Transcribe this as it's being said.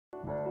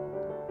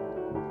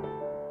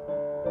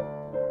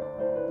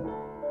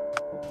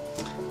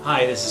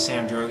Hi, this is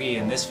Sam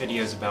Droege, and this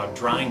video is about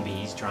drying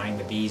bees, drying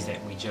the bees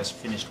that we just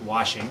finished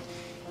washing.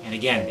 And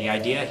again, the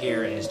idea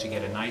here is to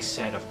get a nice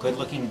set of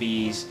good-looking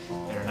bees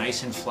that are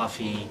nice and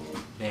fluffy,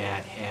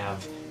 that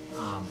have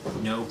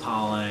no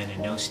pollen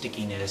and no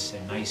stickiness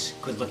and nice,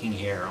 good-looking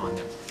hair on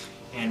them.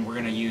 And we're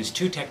going to use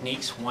two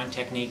techniques. One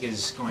technique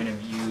is going to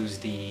use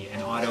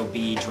an auto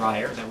bee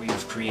dryer that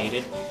we've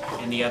created,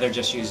 and the other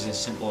just uses a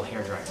simple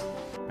hair dryer.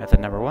 Method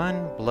number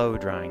one, blow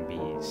drying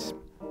bees.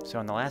 So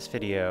in the last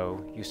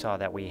video, you saw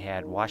that we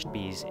had washed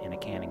bees in a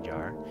canning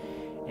jar,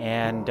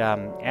 and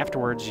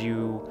afterwards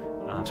you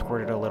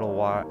squirted a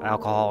little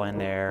alcohol in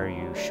there,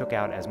 you shook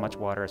out as much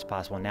water as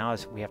possible. Now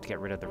we have to get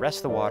rid of the rest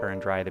of the water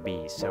and dry the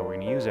bees. So we're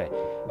going to use a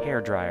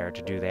hair dryer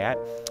to do that.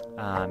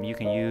 You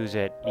can use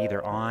it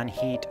either on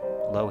heat,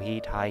 low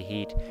heat, high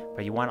heat,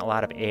 but you want a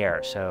lot of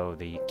air. So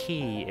the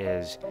key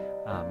is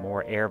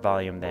more air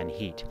volume than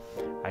heat.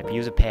 I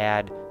use a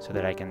pad so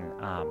that I can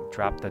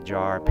drop the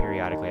jar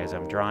periodically as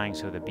I'm drying,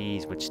 so the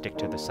bees, which stick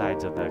to the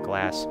sides of the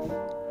glass,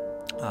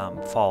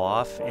 fall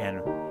off,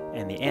 and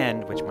in the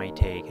end, which might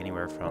take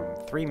anywhere from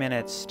 3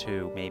 minutes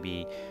to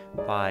maybe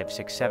 5,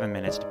 6, 7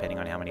 minutes, depending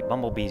on how many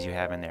bumblebees you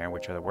have in there,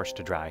 which are the worst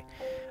to dry,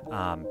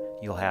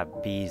 you'll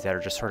have bees that are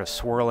just sort of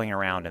swirling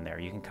around in there.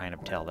 You can kind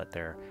of tell that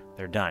they're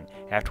done.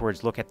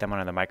 Afterwards, look at them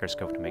under the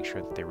microscope to make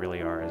sure that they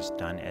really are as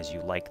done as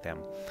you like them.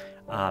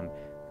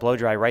 Blow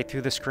dry right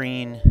through the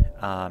screen.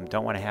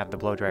 Don't want to have the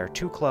blow dryer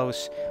too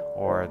close,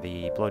 or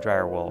the blow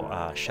dryer will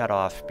shut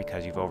off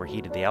because you've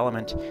overheated the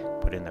element.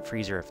 Put it in the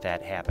freezer if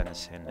that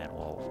happens, and that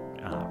will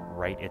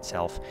right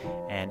itself.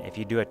 And if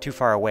you do it too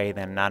far away,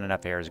 then not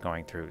enough air is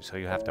going through, so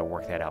you have to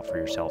work that out for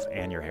yourself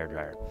and your hair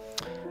dryer.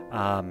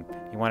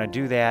 You want to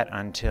do that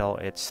until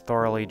it's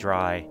thoroughly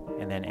dry,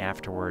 and then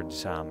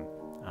afterwards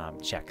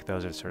check.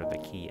 Those are sort of the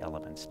key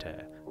elements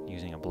to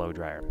using a blow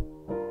dryer.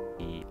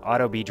 The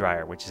auto bee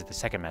dryer, which is the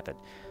second method.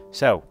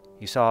 So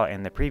you saw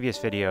in the previous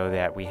video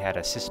that we had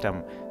a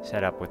system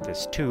set up with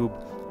this tube,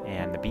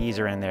 and the bees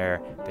are in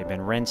there. They've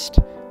been rinsed,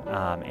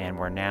 and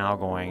we're now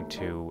going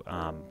to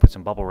put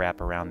some bubble wrap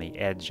around the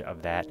edge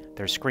of that.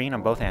 There's screen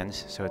on both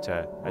ends, so it's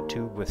a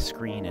tube with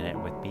screen in it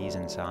with bees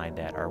inside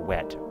that are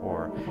wet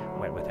or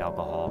wet with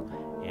alcohol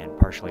and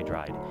partially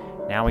dried.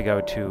 Now we go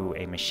to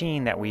a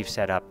machine that we've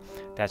set up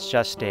that's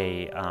just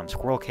a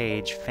squirrel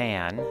cage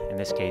fan, in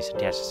this case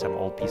attached to some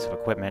old piece of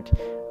equipment.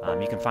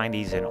 You can find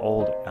these in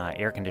old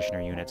air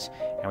conditioner units,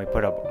 and we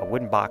put a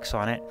wooden box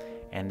on it,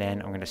 and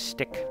then I'm going to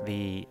stick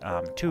the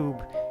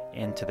tube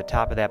into the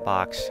top of that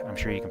box. I'm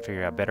sure you can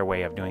figure out a better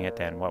way of doing it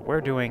than what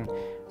we're doing,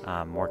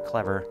 more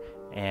clever.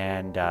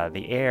 And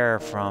the air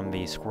from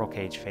the squirrel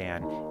cage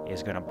fan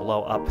is going to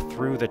blow up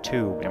through the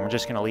tube, and we're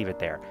just going to leave it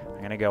there. I'm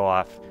going to go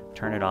off,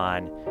 turn it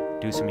on,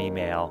 do some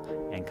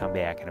email, and come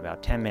back in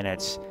about 10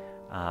 minutes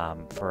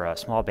for a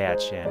small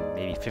batch, and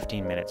maybe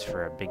 15 minutes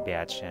for a big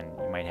batch, and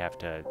you might have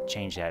to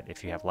change that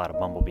if you have a lot of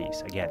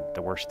bumblebees. Again,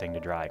 the worst thing to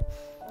dry.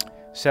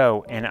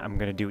 So, and I'm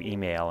going to do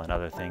email and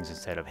other things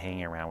instead of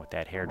hanging around with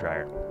that hair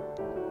dryer.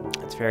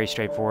 It's very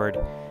straightforward.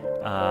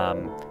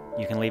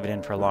 You can leave it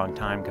in for a long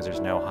time because there's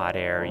no hot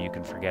air. You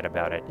can forget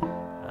about it.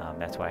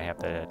 That's why I have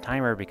the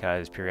timer,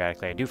 because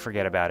periodically I do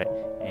forget about it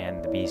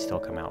and the bees still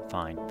come out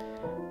fine.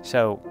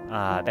 So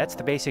that's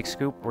the basic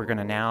scoop. We're going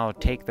to now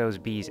take those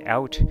bees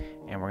out,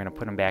 and we're going to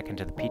put them back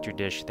into the petri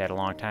dish that a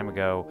long time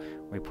ago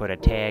we put a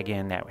tag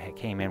in that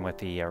came in with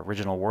the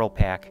original Whirl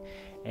Pack,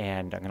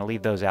 and I'm going to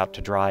leave those out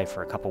to dry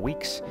for a couple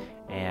weeks,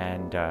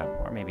 and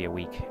or maybe a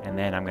week, and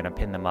then I'm going to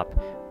pin them up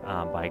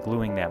by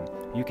gluing them.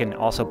 You can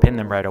also pin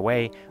them right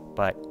away,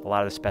 but a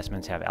lot of the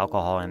specimens have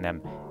alcohol in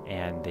them,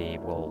 and they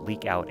will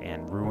leak out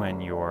and ruin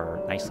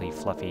your nicely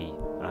fluffy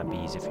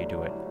bees if you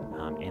do it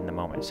in the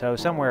moment. So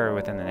somewhere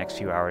within the next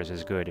few hours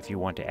is good if you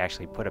want to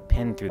actually put a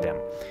pin through them.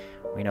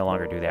 We no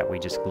longer do that. We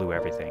just glue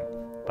everything,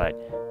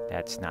 but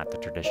that's not the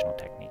traditional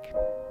technique.